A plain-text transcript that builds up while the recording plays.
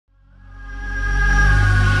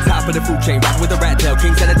top of the food chain, rapping with a rat tail,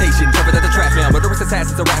 king sanitation, covered at the trap mail, murderous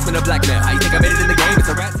assassins, harassment of blackmail. How you think I made it in the game? It's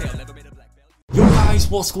a rat tail, never made a black belt. Yo guys,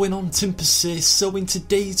 what's going on? Tim Persist. So in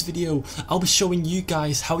today's video, I'll be showing you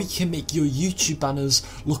guys how you can make your YouTube banners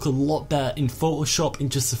look a lot better in Photoshop in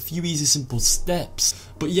just a few easy simple steps.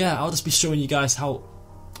 But yeah, I'll just be showing you guys how...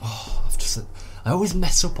 I always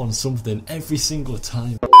mess up on something every single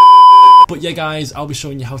time. But yeah guys, I'll be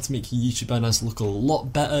showing you how to make your YouTube banners look a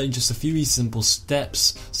lot better in just a few easy simple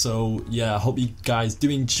steps. So yeah, I hope you guys do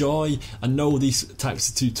enjoy. I know these types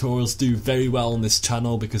of tutorials do very well on this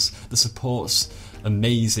channel because the support's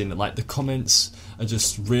amazing. Like the comments are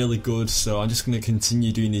just really good, so I'm just going to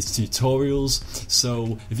continue doing these tutorials.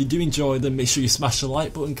 So if you do enjoy them, make sure you smash the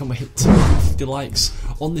like button. Can we hit 250 likes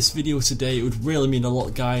on this video today? It would really mean a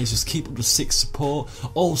lot guys. Just keep up the sick support.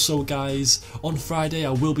 Also guys, on Friday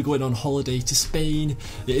I will be going on holiday to Spain.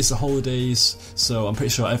 It is the holidays, so I'm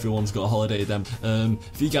pretty sure everyone's got a holiday then.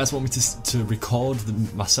 If you guys want me to record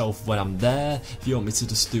myself when I'm there, if you want me to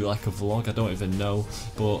just do like a vlog, I don't even know.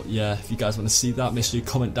 But yeah, if you guys want to see that, make sure you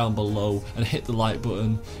comment down below and hit the like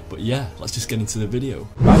button. But yeah, let's just get into the video.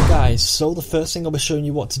 Right guys, so the first thing I'll be showing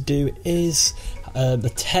you what to do is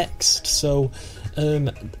the text. So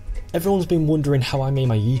everyone's been wondering how I made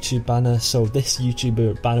my YouTube banner. So this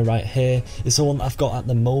YouTube banner right here is the one that I've got at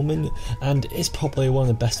the moment, and it's probably one of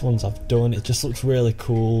the best ones I've done. It just looks really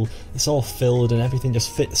cool. It's all filled and everything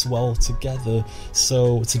just fits well together.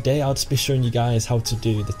 So today I'll just be showing you guys how to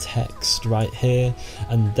do the text right here,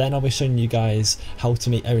 and then I'll be showing you guys how to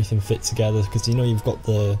make everything fit together, because you know you've got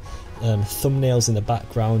the thumbnails in the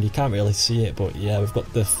background. You can't really see it, but yeah, we've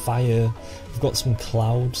got the fire, we've got some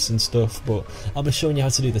clouds and stuff. But I'll be showing you how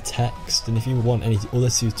to do the text, and if you want any other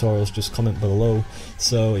tutorials, just comment below.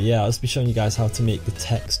 So yeah, I'll just be showing you guys how to make the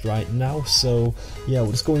text right now. So yeah,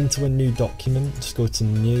 we'll just go into a new document, just go to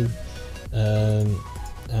new, and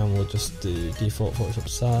we'll just do default Photoshop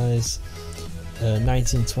size,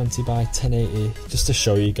 1920 by 1080, just to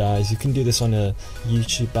show you guys. You can do this on a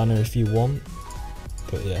YouTube banner if you want.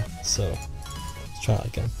 But yeah, so let's try that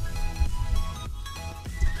again.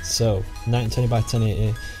 So 1920 by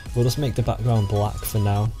 1080, we'll just make the background black for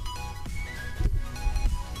now,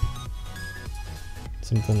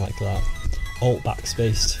 something like that. Alt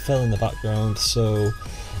backspace to fill in the background. So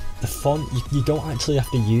the font, you don't actually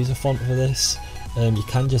have to use a font for this. You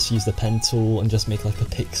can just use the pen tool and just make like a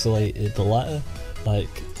pixelated letter, like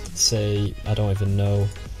say, I don't even know.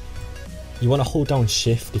 You want to hold down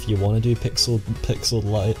shift if you want to do pixel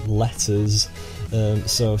letters.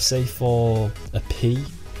 So say for a P,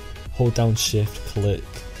 hold down shift, click,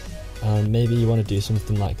 and maybe you want to do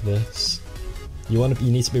something like this. You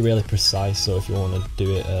need to be really precise. So if you want to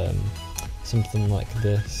do it something like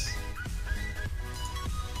this.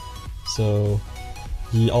 So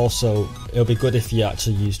it'll be good if you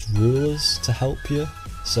actually used rulers to help you.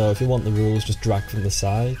 So if you want the rulers, just drag from the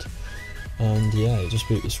side. And yeah,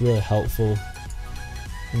 it's really helpful,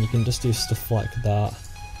 and you can just do stuff like that.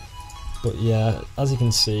 But yeah, as you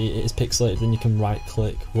can see, it is pixelated. Then you can right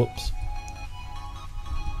click, whoops,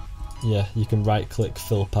 yeah, you can right click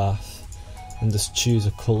fill path and just choose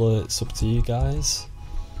a colour. It's up to you guys.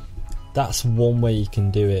 That's one way you can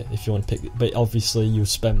do it if you want to pick, but obviously you'll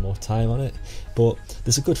spend more time on it. But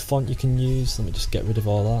there's a good font you can use. Let me just get rid of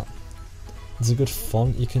all that. There's a good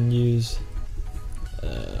font you can use.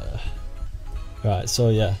 Right, so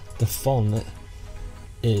yeah, the font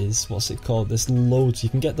is, what's it called? There's loads. You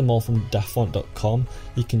can get them all from dafont.com.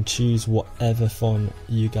 You can choose whatever font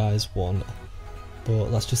you guys want. But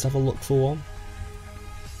let's just have a look for one.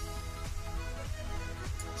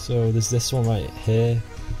 So there's this one right here.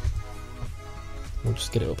 We'll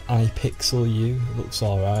just get it up. iPixel It looks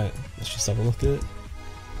alright. Let's just have a look at it.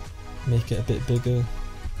 Make it a bit bigger.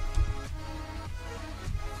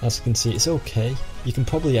 As you can see, it's okay. You can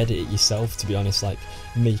probably edit it yourself, to be honest, like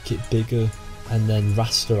make it bigger and then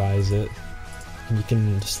rasterize it, and you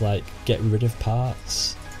can just like get rid of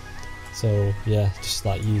parts. So yeah, just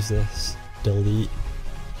like use this, delete,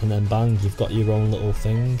 and then bang, you've got your own little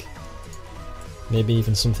thing. Maybe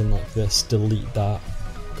even something like this, delete that,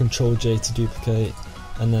 Control J to duplicate,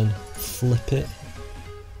 and then flip it,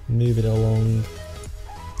 move it along,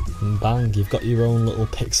 and bang, you've got your own little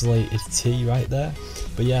pixelated T right there.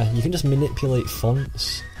 But yeah, you can just manipulate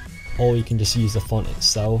fonts, or you can just use the font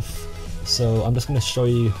itself. So I'm just going to show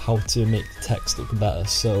you how to make the text look better.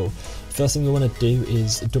 So first thing you want to do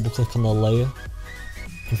is double click on the layer.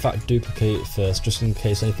 In fact, duplicate it first, just in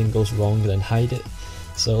case anything goes wrong, then hide it.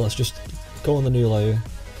 So let's just go on the new layer,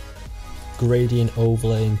 gradient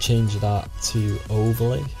overlay, and change that to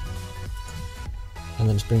overlay. And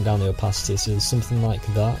then just bring down the opacity, so something like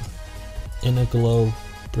that. Inner glow,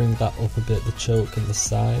 bring that up a bit, the choke and the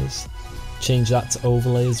size. Change that to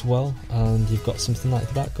overlay as well, and you've got something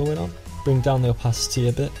like that going on. Bring down the opacity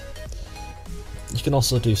a bit. You can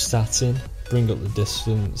also do satin, bring up the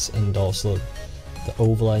distance and also the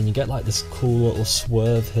overlay, and you get like this cool little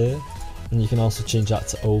swerve here. And you can also change that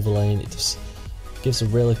to overlay, and it just gives a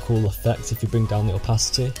really cool effect if you bring down the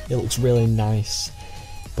opacity. It looks really nice.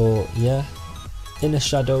 But yeah, inner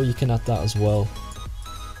shadow you can add that as well.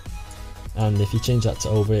 And if you change that to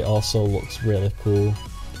over, it also looks really cool.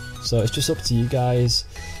 So it's just up to you guys.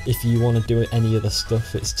 If you want to do any other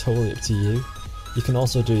stuff, it's totally up to you. You can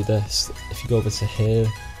also do this if you go over to here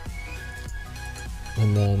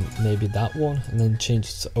and then maybe that one, and then change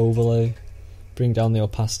it to overlay, bring down the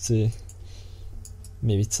opacity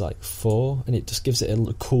maybe to like 4, and it just gives it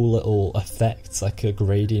a cool little effect, like a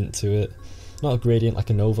gradient to it. Not a gradient, like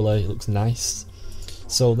an overlay. It looks nice.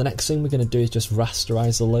 So the next thing we're going to do is just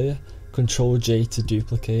rasterize the layer. Control J to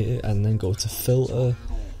duplicate it, and then go to filter,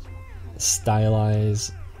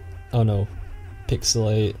 stylize, oh no,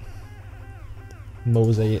 pixelate,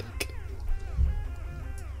 mosaic,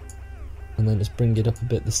 and then just bring it up a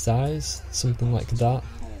bit, the size, something like that.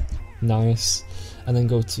 Nice. And then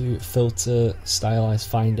go to filter, stylize,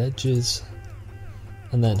 find edges,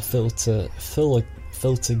 and then filter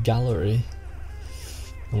gallery,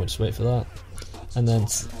 and we'll just wait for that. And then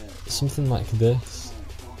something like this.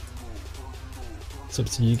 It's up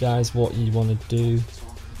to you guys what you want to do.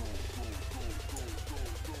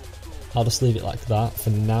 I'll just leave it like that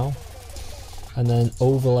for now. And then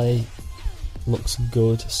overlay looks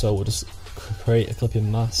good, so we'll just create a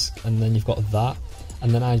clipping mask, and then you've got that.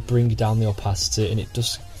 And then I bring down the opacity, and it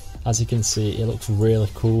just, as you can see, it looks really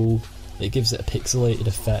cool. It gives it a pixelated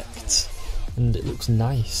effect, and it looks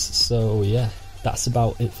nice. So yeah, that's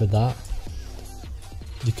about it for that.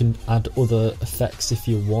 You can add other effects if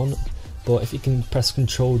you want, but if you can press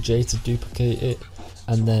Ctrl J to duplicate it,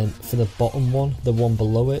 and then for the bottom one, the one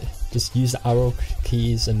below it, just use the arrow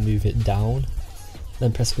keys and move it down.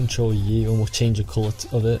 Then press Ctrl U, and we'll change the colour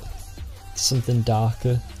of it to something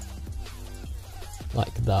darker,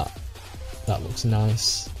 like that. That looks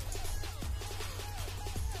nice.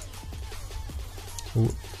 Ooh.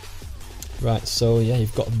 Right, so yeah,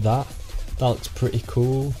 you've got that. That looks pretty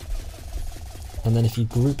cool. And then if you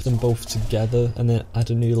group them both together and then add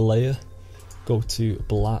a new layer, go to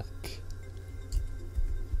black,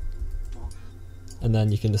 and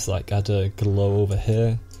then you can just like add a glow over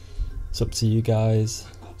here. It's up to you guys.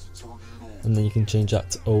 And then you can change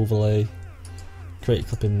that to overlay, create a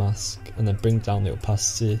clipping mask, and then bring down the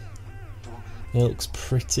opacity. And it looks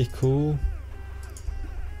pretty cool.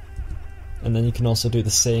 And then you can also do the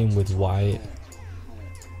same with white,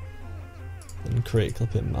 and create a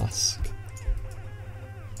clipping mask,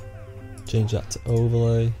 change that to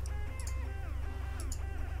overlay,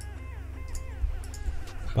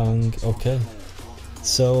 bang. Okay,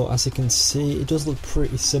 so as you can see, it does look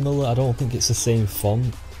pretty similar. I don't think it's the same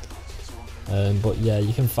font, but yeah,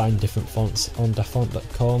 you can find different fonts on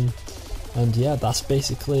dafont.com. and yeah, that's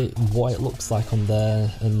basically what it looks like on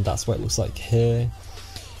there, and that's what it looks like here.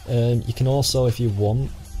 You can also, if you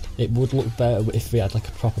want, it would look better if we had like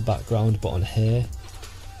a proper background, but on here,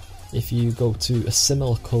 if you go to a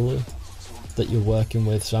similar colour that you're working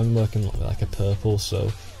with, so I'm working with like a purple, so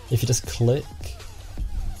if you just click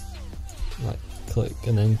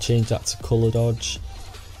and then change that to colour dodge,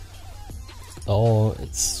 or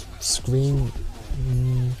it's screen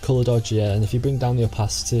colour dodge, yeah, and if you bring down the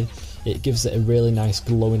opacity, it gives it a really nice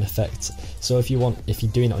glowing effect. So if you're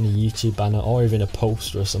doing it on a YouTube banner or even a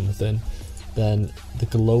poster or something, then the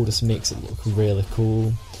glow just makes it look really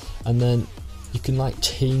cool. And then you can like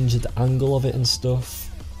change the angle of it and stuff.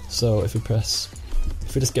 So if we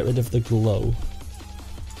just get rid of the glow,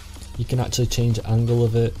 you can actually change the angle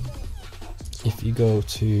of it. If you go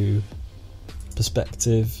to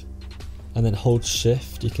perspective and then hold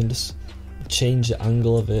shift, you can just change the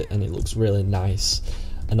angle of it, and it looks really nice.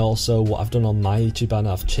 And also what I've done on my YouTube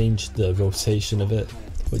banner, I've changed the rotation of it,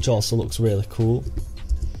 which also looks really cool.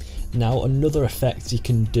 Now another effect you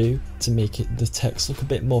can do to make the text look a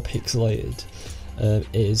bit more pixelated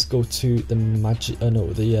is go to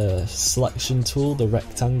the selection tool, the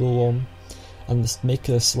rectangle one, and just make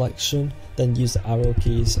a selection, then use the arrow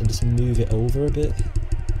keys and just move it over a bit,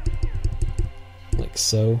 like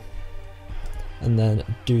so, and then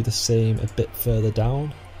do the same a bit further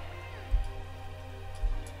down,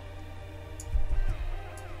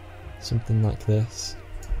 something like this.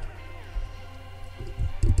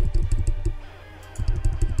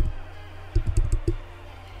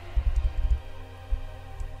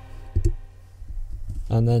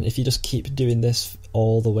 And then if you just keep doing this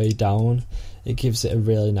all the way down, it gives it a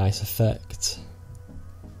really nice effect.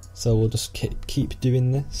 So we'll just keep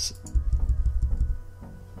doing this.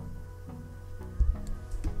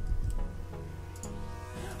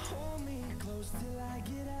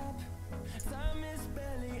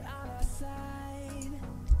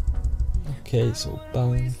 Okay, so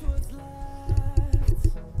bang.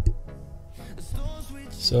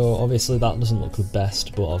 So obviously that doesn't look the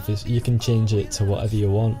best, but obviously you can change it to whatever you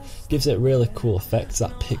want. Gives it really cool effects,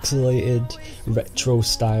 that pixelated retro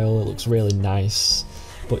style, it looks really nice.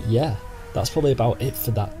 But yeah, that's probably about it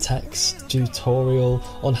for that text tutorial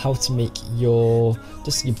on how to make your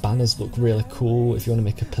banners look really cool if you want to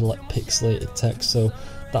make a pixelated text. So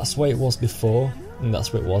that's the way it was before and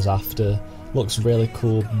that's what it was after. Looks really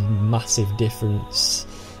cool, massive difference.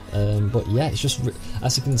 But yeah, it's just,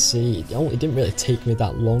 as you can see, it didn't really take me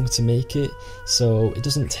that long to make it, so it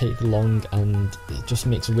doesn't take long and it just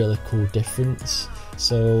makes a really cool difference.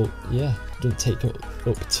 So yeah, it doesn't take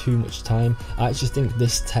up too much time. I actually think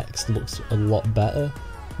this text looks a lot better.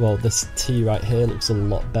 Well, this T right here looks a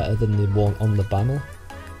lot better than the one on the banner.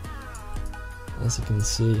 As you can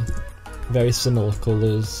see, very similar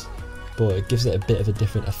colours, but it gives it a bit of a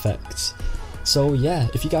different effect. So yeah,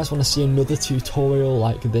 if you guys want to see another tutorial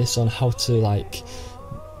like this on how to like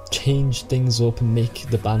change things up and make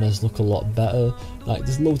the banners look a lot better, like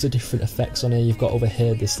there's loads of different effects on here. You've got over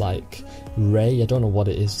here this like ray, I don't know what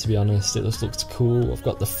it is to be honest, it just looks cool. I've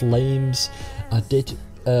got the flames. I did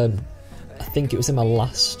I think it was in my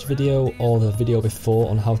last video or the video before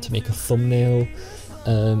on how to make a thumbnail.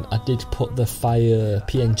 I did put the fire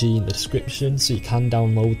PNG in the description so you can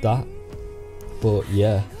download that. But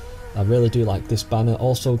yeah, I really do like this banner.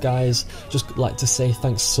 Also guys, just like to say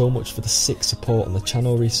thanks so much for the 6 support on the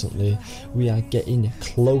channel recently. We are getting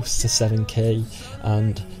close to 7k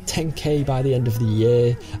and 10k by the end of the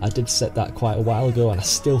year. I did set that quite a while ago and I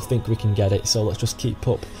still think we can get it, so let's just keep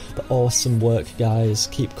up the awesome work guys.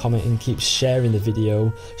 Keep commenting, keep sharing the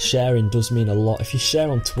video. Sharing does mean a lot. If you share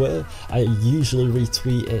on Twitter, I usually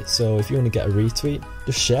retweet it, so if you want to get a retweet,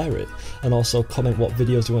 just share it. And also comment what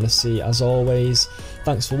videos you want to see. As always,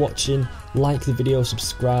 thanks for watching, like the video,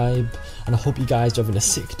 subscribe, and I hope you guys are having a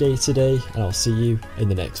sick day today, and I'll see you in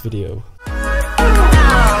the next video.